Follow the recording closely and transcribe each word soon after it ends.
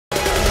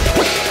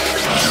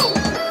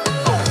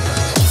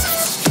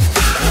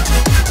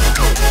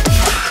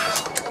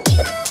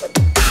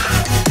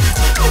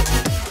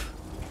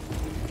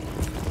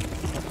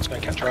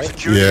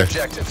Secure the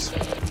objectives.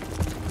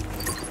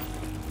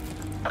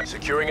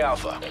 Securing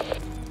Alpha.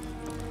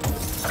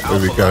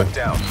 There we go.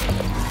 Down.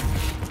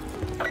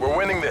 We're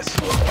winning this.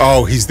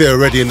 Oh, he's there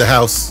already in the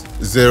house.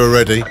 He's there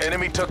already.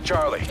 Enemy took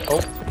Charlie. Oh.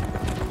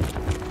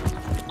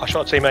 I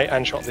shot a teammate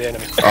and shot the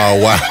enemy.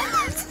 Oh, wow.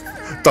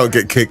 Don't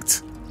get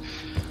kicked.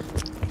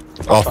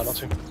 I'll try not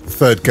to.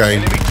 Third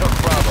game. Enemy took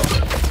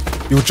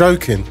Bravo. You're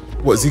joking.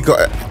 What, has he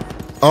got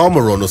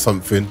armor on or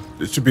something?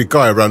 There should be a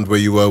guy around where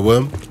you were,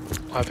 Worm.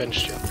 I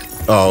avenged you.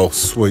 Oh,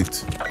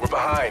 sweet. We're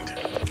behind.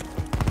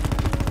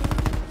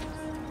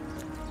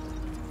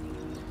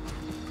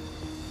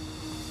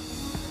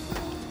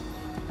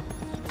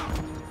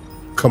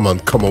 Come on,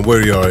 come on. Where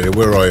are you?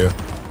 Where are you?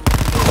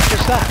 What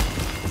is that?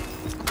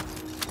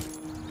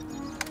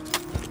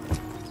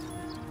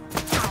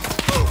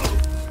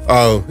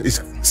 Oh,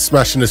 he's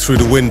smashing us through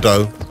the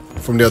window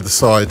from the other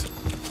side.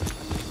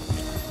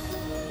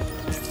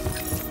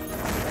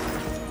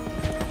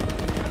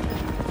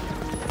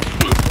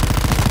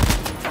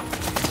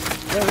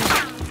 Where is he?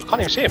 I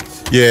can't even see him.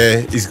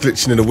 Yeah, he's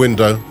glitching in the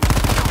window.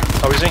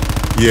 Oh, is he?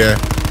 Yeah.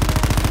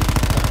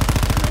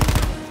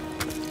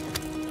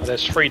 Oh,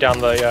 there's 3 down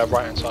the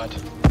right-hand side.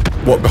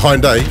 What,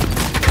 behind A?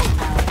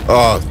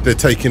 Oh, they're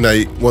taking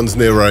A. One's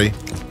near A.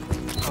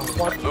 Oh,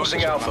 what?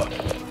 Losing Alpha.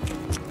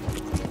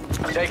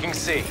 Taking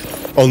C.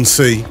 On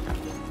C.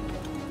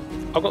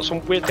 I've got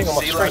some weird thing on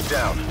my C screen. locked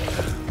down.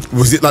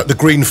 Was it like the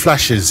green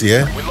flashes,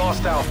 yeah? We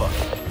lost Alpha.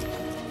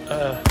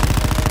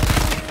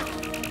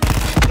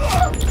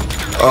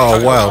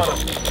 Oh, wow.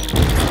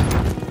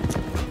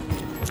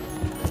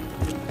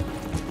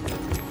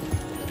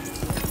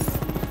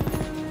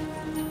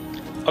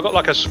 I got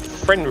like a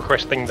friend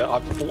request thing that I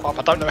brought up.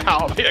 I don't know how.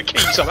 I'll hit a key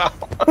somehow.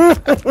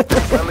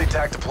 Friendly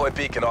TAC deploy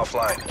beacon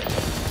offline.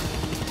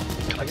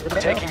 Can I get rid of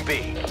that Taking now?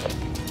 B.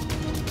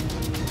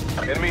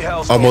 Enemy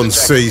health. I'm on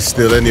C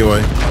still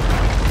anyway.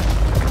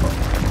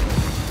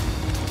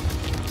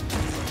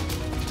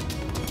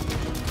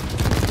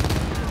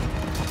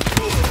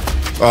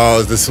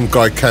 Oh, there's some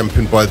guy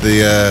camping by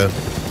the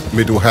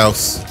middle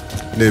house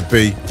near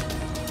B.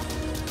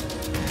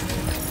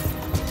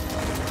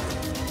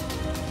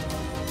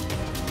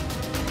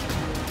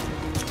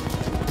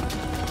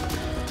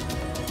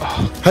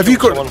 Have you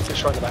got?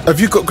 Have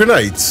you got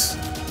grenades?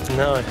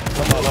 No, not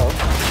that I know of.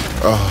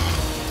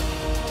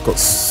 Oh, got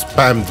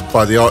spammed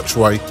by the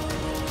archway.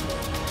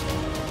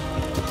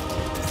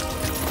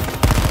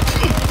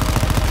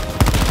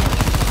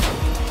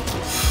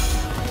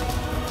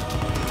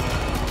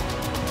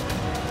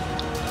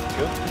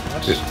 Good,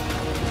 nice.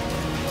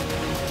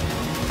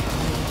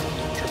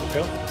 Triple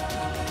kill.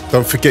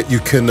 Don't forget you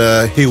can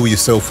heal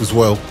yourself as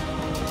well.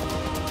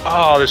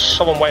 Oh, there's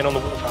someone waiting on the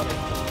wall fountain.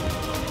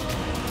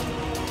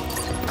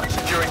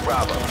 Securing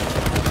Bravo.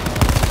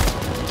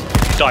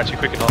 You died too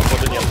quick in hardcore,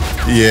 didn't you?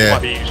 Yeah.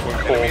 Might be useful in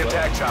core, Enemy but...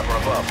 attack chopper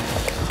above.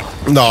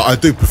 No, I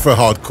do prefer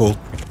hardcore.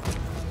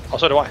 Oh,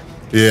 so do I.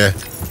 Yeah.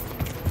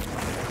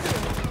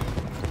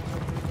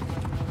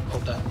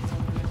 Hold that.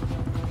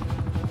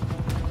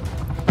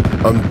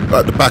 I'm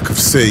at the back of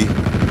C.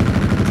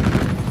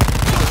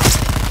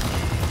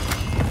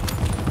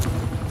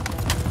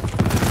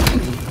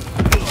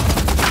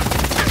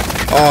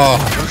 Oh,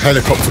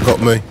 helicopter got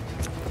me.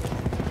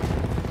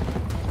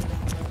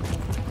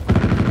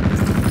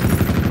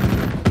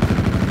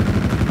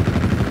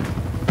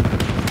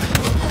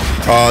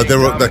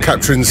 They're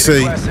capturing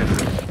C.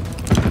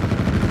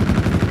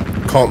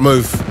 Can't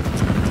move.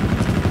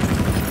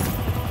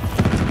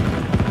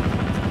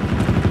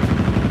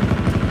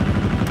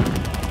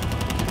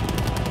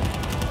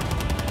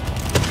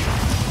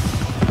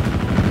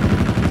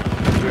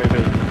 UAV.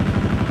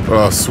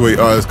 Oh, sweet.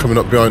 Oh, it's coming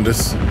up behind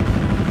us.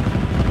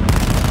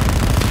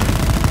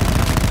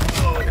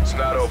 It's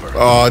not over.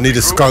 Oh, I need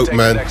a scope,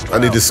 man. I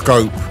need a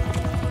scope.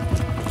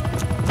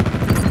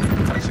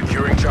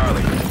 Securing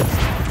Charlie.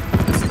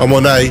 I'm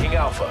on A. Taking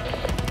Alpha.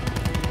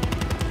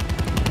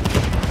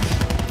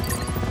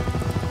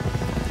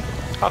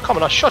 Oh, come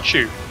on, I shot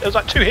you. There was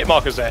like 2 hit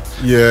markers there.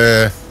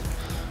 Yeah.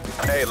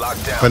 A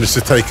locked down. Managed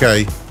to take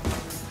A.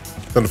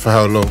 Don't know for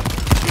how long.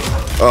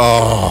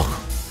 Oh.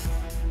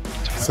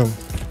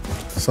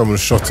 Someone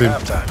shot him.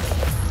 Halftime.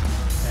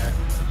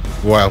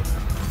 Wow.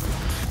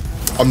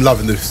 I'm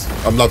loving this.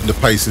 I'm loving the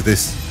pace of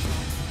this.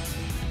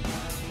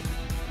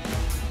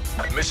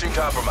 Mission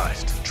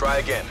compromised. Try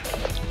again.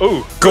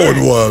 Ooh. Go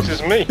on, Worm. This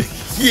is me.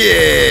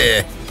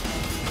 Yeah.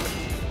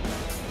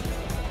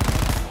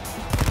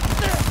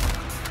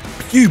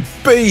 You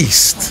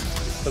beast.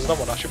 There's not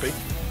one I should be.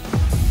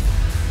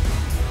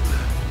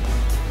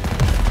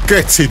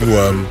 Get in,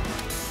 Worm.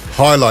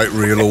 Highlight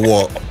reel or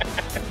what?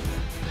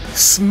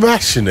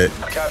 Smashing it.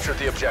 Captured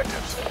the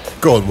objectives.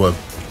 Go on, Worm.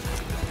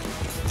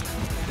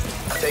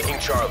 Taking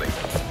Charlie.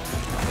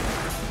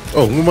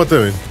 Oh, what am I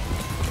doing?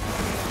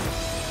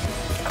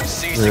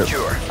 C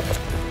secure.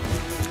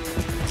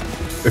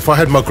 If I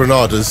had my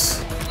granadas,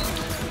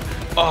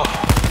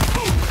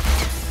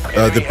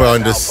 they're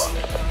behind us.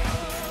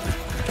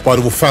 By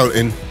the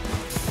fountain.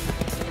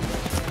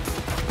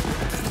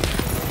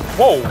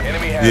 Whoa.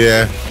 Enemy has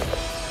Yeah.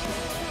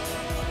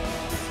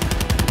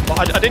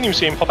 I didn't even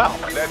see him pop out.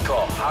 Net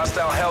call.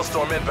 Hostile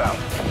Hellstorm inbound.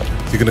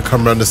 You're gonna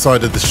come around the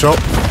side of the shop.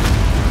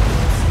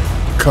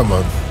 Come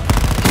on.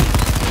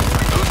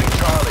 Losing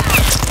Charlie.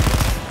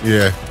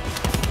 Yeah.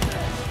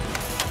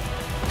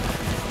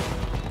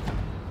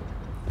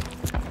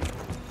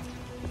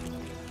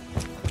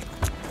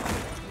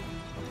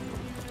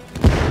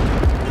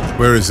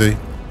 Where is he?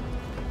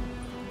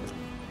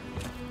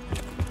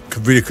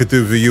 Could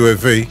do with a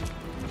UAV.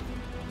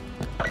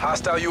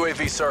 Hostile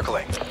UAV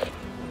circling.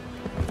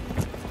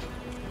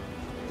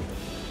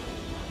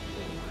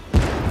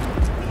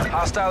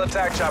 Hostile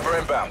attack chopper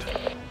inbound.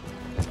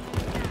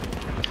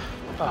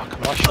 Oh,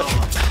 come on, I shot him.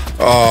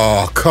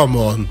 Oh, come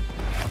on.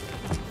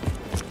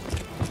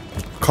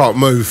 Can't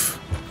move.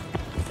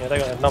 Yeah, they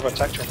got another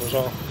attack chopper as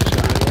well.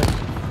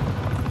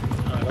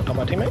 I got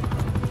my teammate.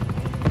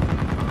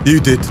 You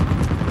did.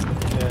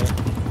 Yeah.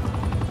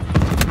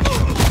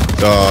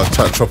 Oh,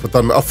 attack chopper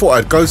done me. I thought I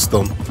had ghost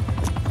on.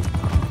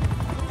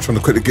 Trying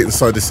to quickly get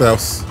inside this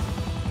house.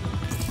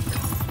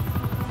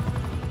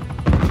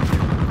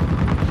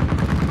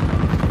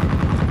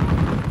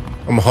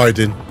 I'm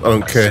hiding. I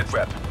don't care. Sit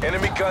rep.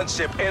 Enemy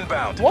gunship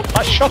inbound. What?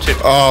 I shot him.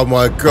 Oh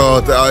my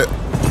god.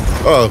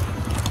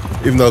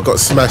 Even though I got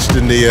smashed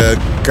in the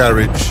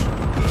garage.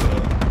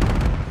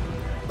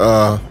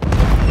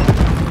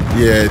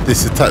 Yeah,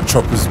 this attack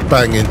chopper's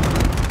banging.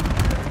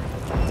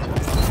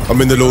 I'm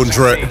in the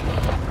laundrette.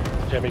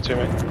 Yeah, me too,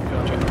 mate.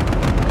 Gotcha.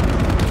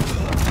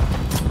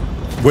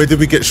 Where did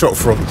we get shot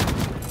from?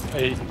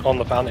 Hey, on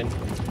the fountain.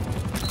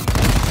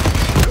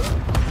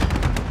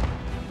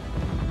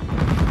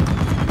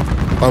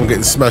 I'm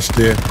getting smashed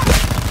here.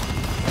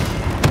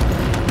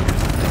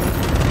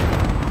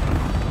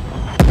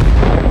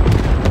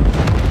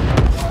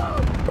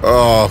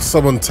 Oh,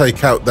 someone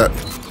take out that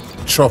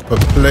chopper,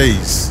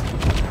 please.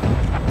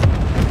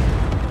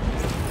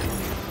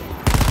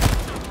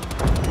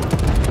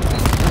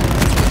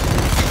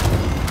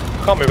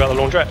 Can't move out the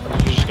laundrette.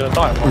 You're just gonna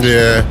die otherwise.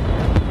 Yeah.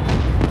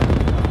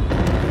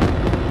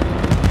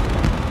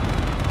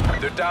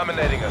 They're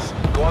dominating us.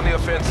 Go on the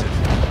offensive.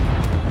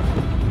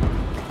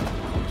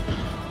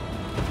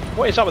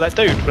 What is up with that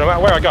dude? No matter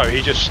where I go,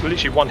 he just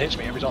literally one hits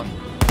me every time.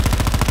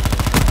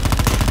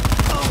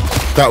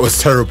 That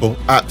was terrible.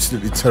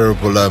 Absolutely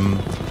terrible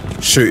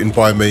shooting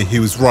by me. He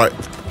was right.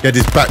 He had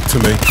his back to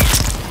me.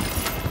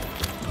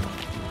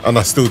 And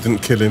I still didn't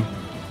kill him.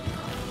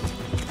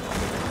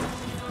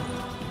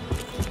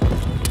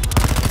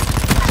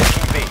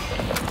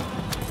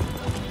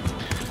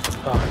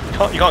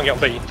 You can't get on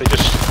B.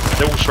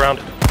 They're all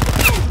surrounded.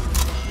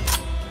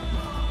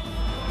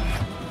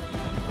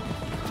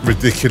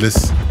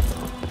 Ridiculous.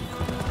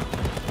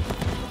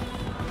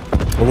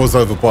 I was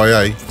over by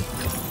A.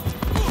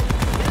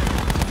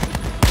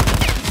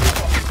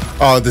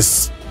 Oh,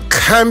 this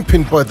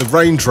camping by the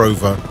Range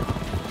Rover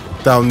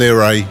down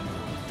near A.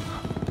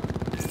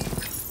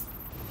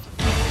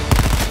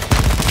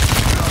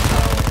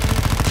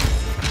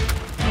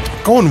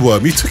 Go on,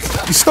 Worm. You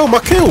stole my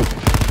kill.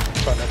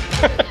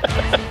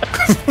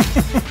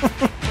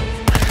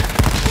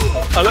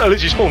 I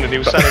literally spawned and he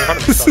was standing in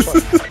front of me. So I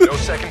was No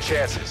second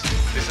chances.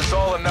 This is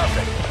all or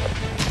nothing.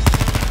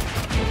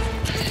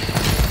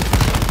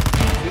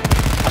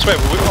 I swear,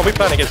 are we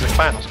playing against the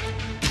fans?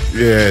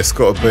 Yeah, it's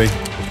got to be.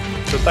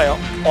 Because they are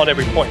on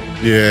every point.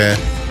 Yeah,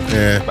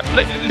 yeah. But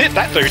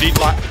that dude,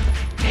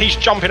 he's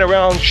jumping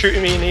around,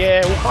 shooting me in the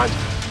air, all kinds.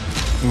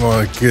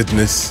 My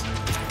goodness.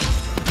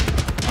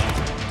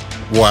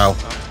 Wow.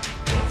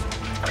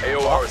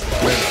 AOR is